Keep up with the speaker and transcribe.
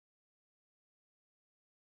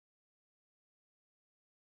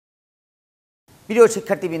প্রিয়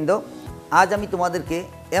শিক্ষার্থীবৃন্দ, আজ আমি তোমাদেরকে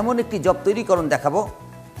এমন একটি জব তৈরিকরণ দেখাবো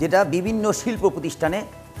যেটা বিভিন্ন শিল্প প্রতিষ্ঠানে,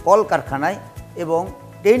 কলকারখানায় এবং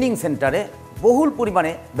ট্রেনিং সেন্টারে বহুল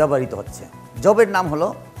পরিমাণে ব্যবহৃত হচ্ছে। জবের নাম হলো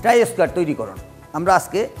ট্রাই স্কোয়ার তৈরিকরণ। আমরা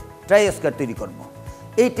আজকে ট্রাই স্কোয়ার তৈরি করব।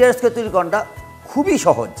 এই ট্রাই স্কোয়ার তৈরিকরণটা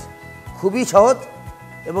খুবই সহজ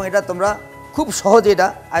এবং এটা তোমরা খুব সহজে এটা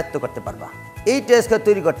আয়ত্ত করতে পারবা। এই ট্রাই স্কোয়ার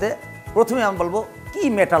তৈরি করতে প্রথমে আমি বলবো কি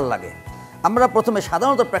মেটাল লাগে। আমরা প্রথমে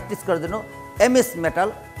সাধারণত প্র্যাকটিস করার জন্য এমএস মেটাল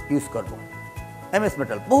ইউজ করব। এমএস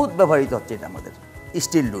মেটাল বহুত ব্যবহৃত হচ্ছে, এটা আমাদের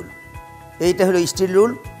স্টিল রুল। এইটা হলো স্টিল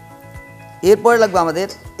রুল। এরপরে লাগবে আমাদের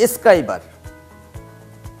স্ক্রাইবার।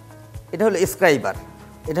 এটা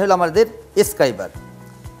হলো আমাদের স্ক্রাইবার।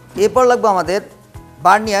 এরপর লাগবে আমাদের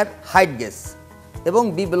বার্নিয়ার হাইট গেজ এবং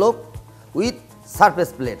B block with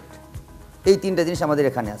surface plate. এই তিনটা জিনিস আমাদের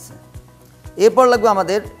এখানে আছে। এরপর লাগবে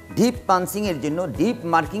আমাদের ডিপ পাঞ্চিংয়ের জন্য, ডিপ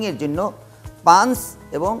মার্কিংয়ের জন্য পাঞ্চ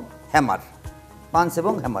এবং হ্যামার।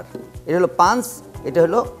 এটা হলো পাঞ্চ, এটা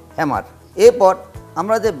হলো হ্যামার। এরপর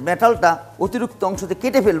আমরা যে মেটালটা অতিরিক্ত অংশতে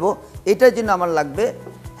কেটে ফেলবো, এটার জন্য আমার লাগবে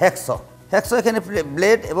হ্যাকসো। এখানে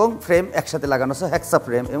ব্লেড এবং ফ্রেম একসাথে লাগানো আছে, হ্যাকসা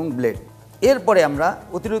ফ্রেম এবং ব্লেড। এরপরে আমরা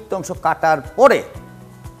অতিরিক্ত অংশ কাটার পরে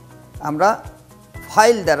আমরা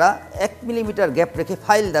ফাইল দ্বারা 1 মিলিমিটার গ্যাপ রেখে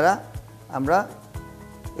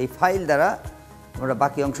আমরা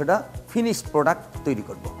বাকি অংশটা ফিনিশড প্রোডাক্ট তৈরি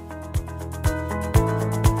করব।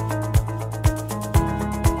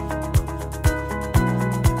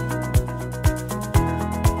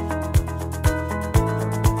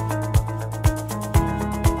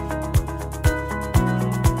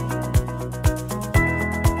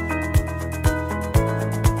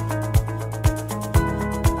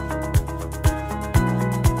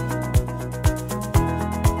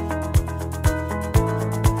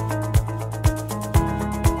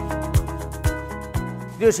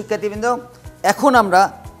 প্রিয় শিক্ষার্থীবৃন্দ, এখন আমরা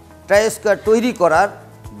ট্রাই স্কোয়ার তৈরি করার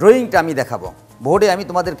ড্রয়িংটা আমি দেখাবো। বোর্ডে আমি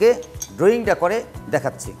তোমাদেরকে ড্রয়িংটা করে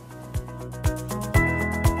দেখাচ্ছি।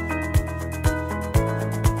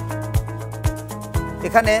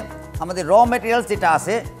 এখানে আমাদের র ম্যাটেরিয়ালস যেটা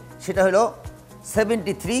আছে সেটা হলো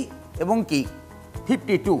 73 এবং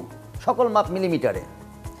 52 সকল মাপ মিলিমিটারে।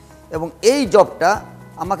 এবং এই জবটা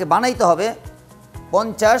আমাকে বানাইতে হবে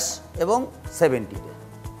 50 এবং 70-তে।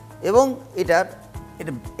 এবং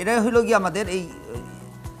এটা হলো কি আমাদের এই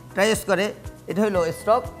ট্রাই স্কোয়ারে এটা হলো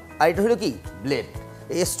স্টক, আর এটা হলো কি ব্লেড।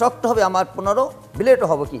 এই স্টকটা হবে আমার 15, ব্লেডও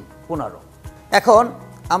হবে কি 15। এখন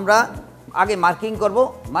আমরা আগে মার্কিং করব।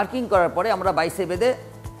 মার্কিং করার পরে আমরা বাইসে বেঁধে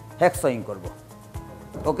হ্যাকসয়িং করব।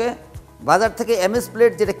 ওকে। বাজার থেকে এমএস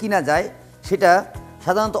প্লেট যেটা কিনা যায় সেটা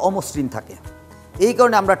সাধারণত অমসৃণ থাকে। এই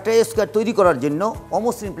কারণে আমরা ট্রাই স্কোয়ার তৈরি করার জন্য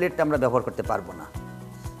অমসৃণ প্লেটটা আমরা ব্যবহার করতে পারবো না।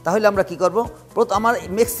 তাহলে আমরা কি করব, আমার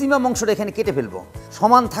ম্যাক্সিমাম অংশটা এখানে কেটে ফেলবো।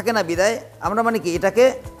 সমান থাকে না বিদায় আমরা এটাকে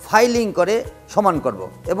ফাইলিং করে সমান করব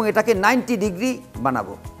এবং এটাকে 90 ডিগ্রি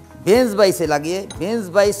বানাবো। বেঞ্চ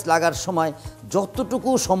বাইস লাগার সময়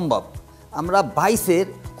যতটুকু সম্ভব আমরা বাইসের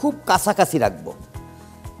খুব কাছাকাছি রাখব।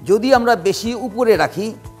 যদি আমরা বেশি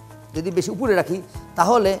উপরে রাখি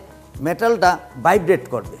তাহলে মেটালটা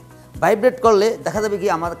ভাইব্রেট করলে দেখা যাবে কি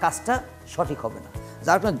আমার কাজটা সঠিক হবে না।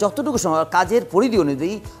 যার কারণে যতটুকু সম্ভব কাজের পরিধি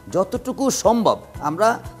অনুযায়ী যতটুকু সম্ভব আমরা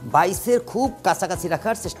বাইসের খুব কাছাকাছি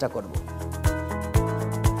রাখার চেষ্টা করব।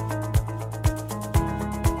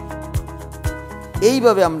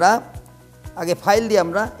 এইভাবে আমরা আগে ফাইল দিয়ে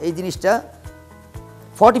আমরা এই জিনিসটা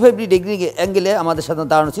 45 ডিগ্রি অ্যাঙ্গেলে আমাদের সাধারণত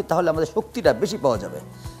দাঁড়ানো উচিত, তাহলে আমাদের শক্তিটা বেশি পাওয়া যাবে।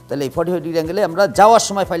 তাহলে এই 45 ডিগ্রি অ্যাঙ্গেলে আমরা যাওয়ার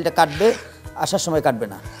সময় ফাইলটা কাটবে, আসার সময় কাটবে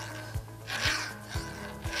না।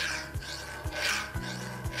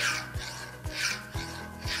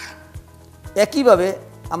 একইভাবে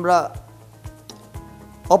আমরা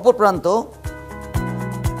অপর প্রান্ত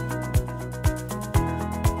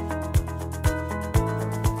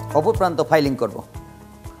ফাইলিং করব।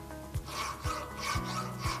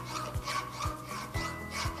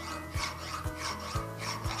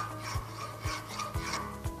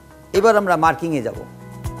 এবার আমরা মার্কিংয়ে যাব।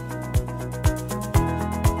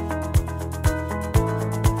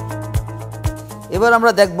 এবার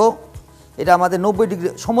আমরা দেখব এটা আমাদের 90 ডিগ্রি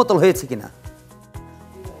সমতল হয়েছে কিনা।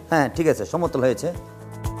 হ্যাঁ, ঠিক আছে, সমতল হয়েছে।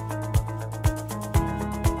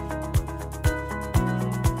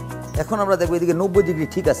 এখন আমরা দেখব এদিকে 90 ডিগ্রি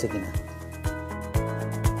ঠিক আছে কিনা।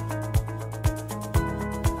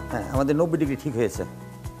 হ্যাঁ, আমাদের 90 ডিগ্রি ঠিক হয়েছে।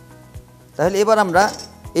 তাহলে এবার আমরা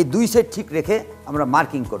এই দুই সাইড ঠিক রেখে আমরা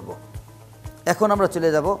মার্কিং করব। এখন আমরা চলে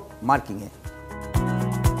যাব মার্কিংয়ে।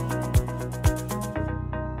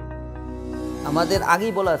 আমাদের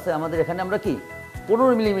আগেই বলা আছে আমাদের এখানে আমরা কি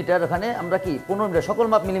 15 মিলিমিটার, এখানে আমরা কি 15 মিটার, সকল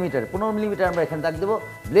মাপ মিলিমিটার, 15 মিলিমিটার আমরা এখানে দাগ দেবো।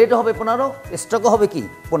 ব্লেডও হবে 15, স্ট্রোকও হবে কি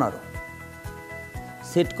 15।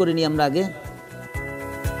 সেট করে নিই আমরা আগে।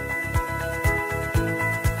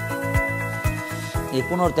 এই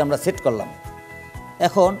 15তে আমরা সেট করলাম।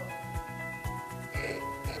 এখন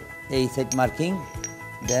এই সাইড মার্কিং,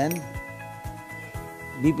 দেন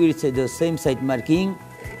বিপরীত সাইডে সেম সাইড মার্কিং,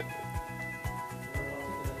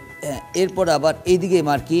 এরপর আবার এইদিকে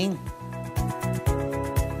মার্কিং,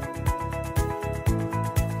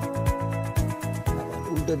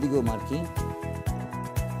 উল্টো দিকেও মার্কিং।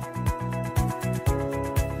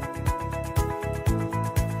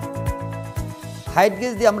 হাইট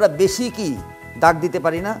গেজ দিয়ে আমরা বেশি কি দাগ দিতে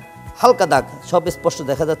পারি না, হালকা দাগ, সব স্পষ্ট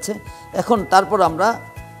দেখা যাচ্ছে। এখন তারপর আমরা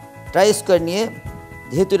ট্রাই স্কোয়ার নিয়ে,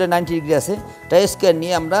 যেহেতু এটা 90 ডিগ্রি আছে, ট্রাই স্কোয়ার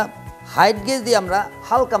নিয়ে আমরা হাইট গেজ দিয়ে আমরা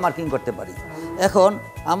হালকা মার্কিং করতে পারি। এখন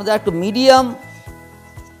আমাদের একটু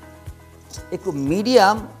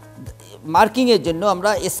মিডিয়াম মার্কিংয়ের জন্য আমরা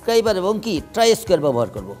স্ক্রাইবার এবং কি ট্রাই স্কোয়ার ব্যবহার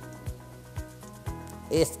করব।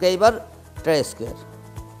 স্ক্রাইবার, ট্রাই স্কোয়ার।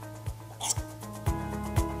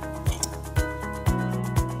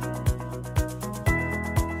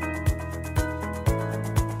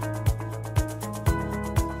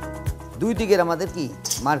 দুই দিকের আমাদের কি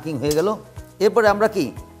মার্কিং হয়ে গেল। এরপরে আমরা কি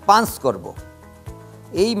পাঞ্চ করব।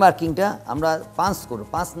 এই মার্কিংটা আমরা পাঞ্চ করব।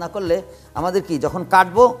 পাঞ্চ না করলে আমাদের কি যখন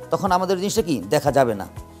কাটবো তখন আমাদের জিনিসটা কি দেখা যাবে না।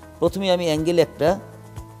 প্রথমে আমি অ্যাঙ্গেলে একটা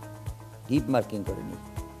ডিপ মার্কিং করে নিই।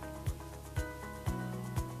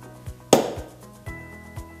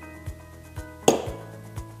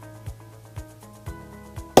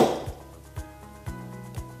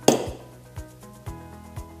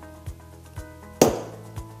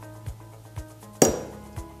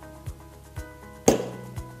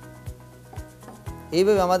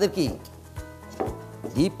 এইভাবে আমাদের কি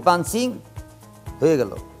ডিপ পাঞ্চিং হয়ে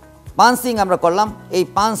গেল। পাঞ্চিং আমরা করলাম। এই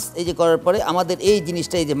পাঞ্চ এই যে করার পরে আমাদের এই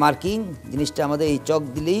জিনিসটা, এই যে মার্কিং জিনিসটা, আমাদের এই চক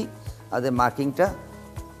দিলেই আমাদের মার্কিংটা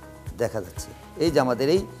দেখা যাচ্ছে। এই যে আমাদের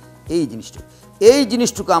এই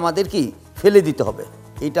জিনিসটুকু আমাদের কি ফেলে দিতে হবে।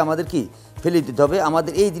 এইটা আমাদের কি ফেলে দিতে হবে।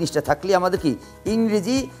 আমাদের এই জিনিসটা থাকলে আমাদের কি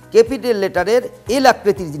ইংরেজি ক্যাপিটাল লেটারের এল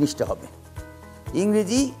আকৃতির জিনিসটা হবে।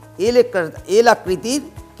 ইংরেজি এল আকৃতির,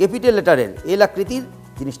 ক্যাপিটাল লেটারের এল আকৃতির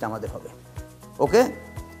জিনিসটা আমাদের হবে। ওকে,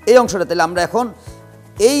 এই অংশটা তাহলে আমরা এখন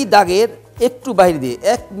এই দাগের একটু বাইরে দিয়ে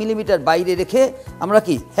 1 মিলিমিটার বাইরে রেখে আমরা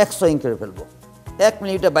কি হ্যাকসোয়িং করে ফেলবো। 1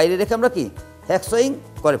 মিলিমিটার বাইরে রেখে আমরা কি হ্যাকসোয়িং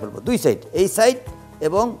করে ফেলবো। দুই সাইড, এই সাইড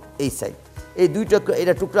এবং এই সাইড, এই দুইটা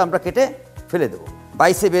এটা টুকরা আমরা কেটে ফেলে দেবো।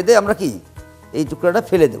 22-এ বেঁধে আমরা কি এই টুকরাটা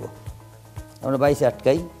ফেলে দেবো। আমরা 22-এ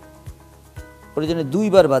আটকাই, প্রয়োজনে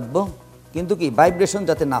 2বার বাঁধবো, কিন্তু কি ভাইব্রেশন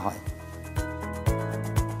যাতে না হয়।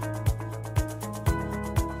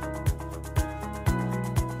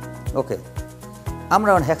 ওকে, আমরা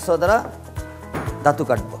এখন হ্যাকসো দ্বারা ধাতু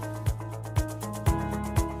কাটবো।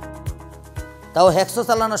 তাও হ্যাকসো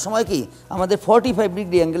চালানোর সময় কি আমাদের 45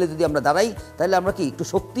 ডিগ্রি অ্যাঙ্গেলে যদি আমরা দাঁড়াই তাহলে আমরা কি একটু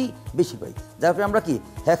শক্তি বেশি পাই। যার ফলে আমরা কি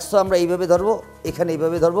হ্যাকসো আমরা এইভাবে ধরবো, এখানে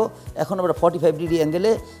এইভাবে ধরবো। এখন আমরা 45 ডিগ্রি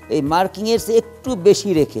অ্যাঙ্গেলে এই মার্কিংয়ের চেয়ে একটু বেশি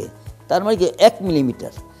রেখে, তার মানে কি 1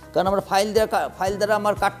 মিলিমিটার, কারণ আমরা ফাইল দ্বারা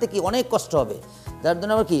আমার কাটতে কি অনেক কষ্ট হবে। যার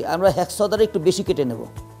জন্য আমরা কি আমরা হ্যাকসো দ্বারা একটু বেশি কেটে নেব।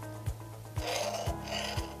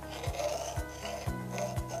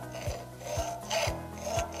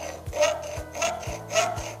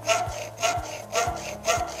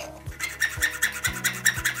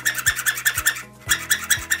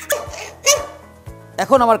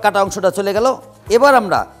 এখন আমার কাটা অংশটা চলে গেল। এবার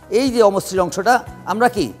আমরা এই যে অমসৃণ অংশটা আমরা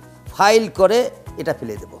কি ফাইল করে এটা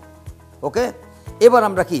ফেলে দেব। ওকে, এবার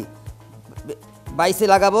আমরা কি 22-এ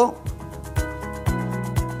লাগাবো।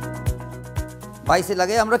 22-এ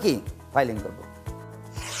লাগিয়ে আমরা কি ফাইলিং করব।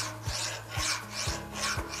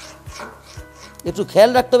 একটু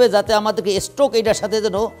খেয়াল রাখতে হবে যাতে আমাদেরকে স্ট্রোক এটার সাথে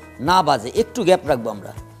যেন না বাজে, একটু গ্যাপ রাখবো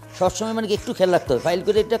আমরা সবসময়, মানে কি একটু খেয়াল রাখতে হবে। ফাইল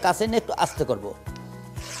করে এটা কাছে নিয়ে একটু আস্তে করব।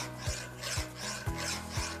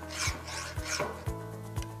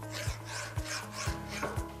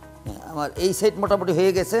 আমার এই সাইড মোটামুটি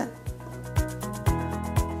হয়ে গেছে।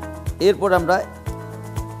 এরপর আমরা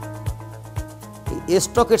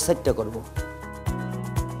স্টকের সাইডটা করব।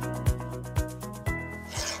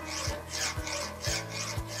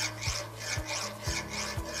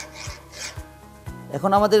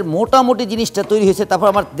 এখন আমাদের মোটামুটি জিনিসটা তৈরি হয়েছে। তারপর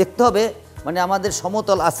আমার দেখতে হবে মানে আমাদের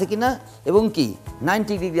সমতল আছে কিনা এবং কি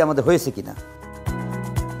 90 ডিগ্রি আমাদের হয়েছে কিনা।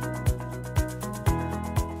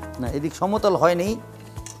 না, এদিক সমতল হয়নি,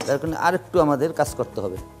 তার কারণে আরেকটু আমাদের কাজ করতে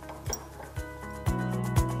হবে।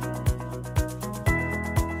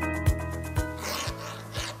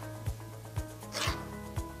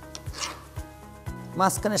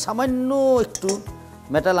 মাঝখানে সামান্য একটু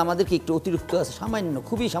মেটাল আমাদের কি একটু অতিরিক্ত আছে, সামান্য,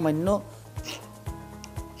 খুবই সামান্য।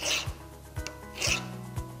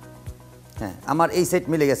 হ্যাঁ, আমার এই সাইড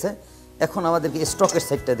মিলে গেছে। এখন আমাদেরকে স্টকের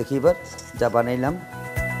সাইডটা দেখি এবার যা বানাইলাম।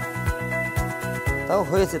 তাও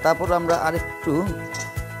হয়েছে। তারপর আমরা আরেকটু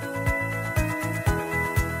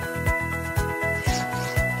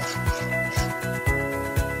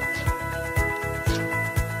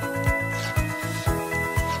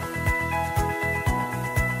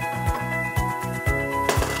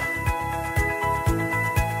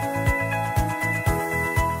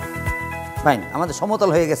ফাইন, আমাদের সমতল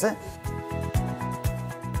হয়ে গেছে।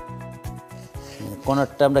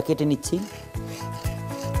 কর্নারটা আমরা কেটে নিচ্ছি।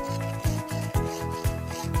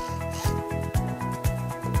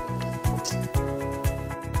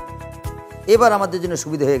 এবার আমাদের জন্য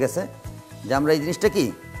সুবিধা হয়ে গেছে যে আমরা এই জিনিসটা কি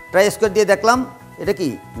ট্রাই স্কোয়ার দিয়ে দেখলাম, এটা কি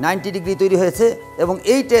 90 ডিগ্রি তৈরি হয়েছে, এবং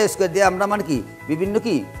এই ট্রাই স্কোয়ার দিয়ে আমরা মানে কি বিভিন্ন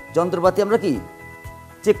কি যন্ত্রপাতি আমরা কি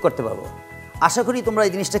চেক করতে পারবো। আশা করি তোমরা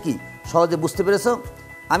এই জিনিসটা কি সহজে বুঝতে পেরেছো।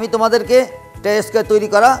 আমি তোমাদেরকে ট্রাই স্কোয়ার তৈরি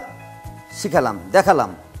করা শিখালাম,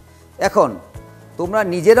 দেখালাম। এখন তোমরা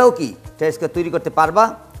নিজেরাও কি ট্রাই স্কোয়ার তৈরি করতে পারবা,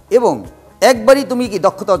 এবং একবারই তুমি কি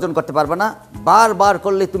দক্ষতা অর্জন করতে পারবা না, বারবার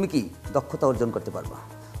করলে তুমি কি দক্ষতা অর্জন করতে পারবা।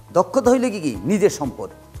 দক্ষতা হইলে কি নিজের সম্পদ,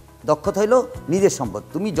 দক্ষতা হইল নিজের সম্পদ।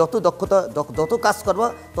 তুমি যত কাজ করবা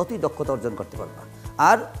ততই দক্ষতা অর্জন করতে পারবা।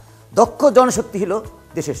 আর দক্ষ জনশক্তি হলো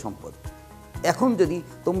দেশের সম্পদ। এখন যদি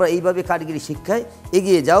তোমরা এইভাবে কারিগরি শিক্ষায়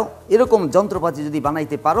এগিয়ে যাও, এরকম যন্ত্রপাতি যদি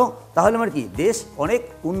বানাইতে পারো, তাহলে আমার কি দেশ অনেক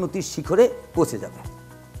উন্নতির শিখরে পৌঁছে যাবে।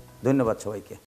 ধন্যবাদ সবাইকে।